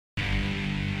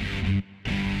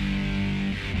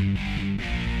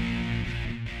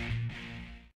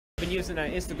Been using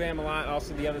Instagram a lot,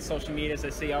 also the other social medias. I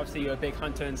see obviously you're a big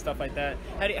hunter and stuff like that.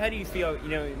 How do you feel, you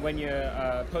know, when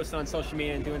you're posting on social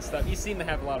media and doing stuff? You seem to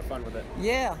have a lot of fun with it.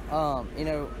 Yeah, you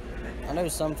know, I know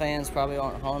some fans probably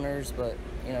aren't hunters, but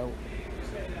you know,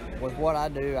 with what I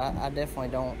do, I definitely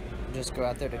don't just go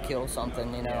out there to kill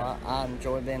something. You know, I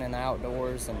enjoy being in the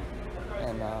outdoors,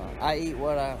 and I eat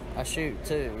what I shoot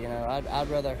too. You know, I'd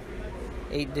rather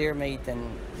eat deer meat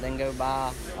than go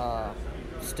buy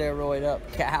steroid up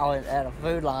cow at a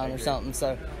food line or something.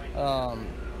 So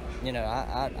you know,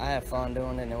 I have fun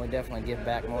doing it, and we definitely give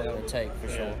back more than we take, for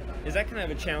sure. Is that kind of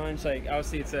a challenge? Like,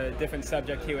 obviously it's a different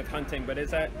subject here with hunting, but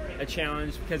is that a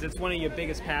challenge because it's one of your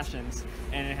biggest passions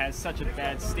and it has such a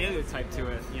bad stereotype to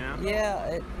it, you know?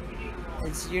 Yeah,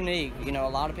 it's unique. You know, a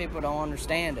lot of people don't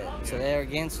understand it, so they're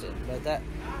against it, but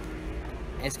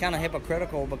it's kind of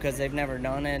hypocritical because they've never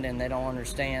done it and they don't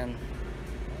understand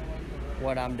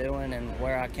what I'm doing and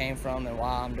where I came from and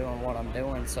why I'm doing what I'm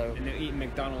doing. So, and they're eating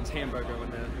McDonald's hamburger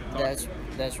when they're talking.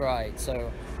 That's right.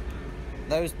 So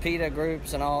those PETA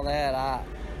groups and all that,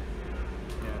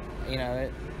 you know,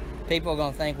 people are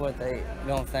gonna think what they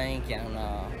gonna think, and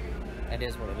it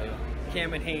is what it is.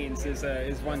 Cameron Haynes is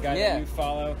one guy that you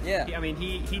follow. Yeah. I mean,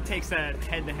 he takes that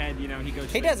head to head. You know, he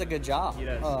goes. He does a good job. He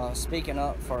does. Speaking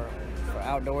up for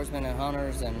outdoorsmen and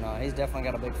hunters, and he's definitely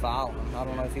got a big following. I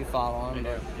don't know if you follow him,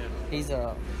 but he's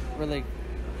a really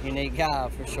unique guy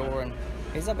for sure, and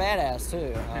he's a badass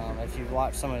too. If you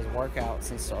watch some of his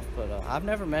workouts and stuff, but I've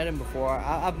never met him before.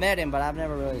 I've met him, but I've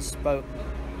never really spoke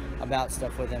about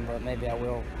stuff with him. But maybe I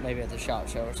will, maybe at the SHOT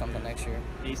Show or something next year.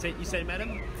 You said you met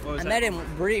him? I met him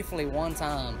briefly one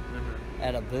time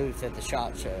at a booth at the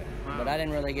SHOT Show, but I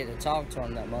didn't really get to talk to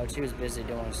him that much. He was busy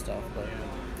doing stuff, but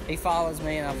he follows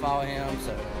me and I follow him,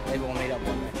 so maybe we'll meet up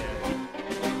one day.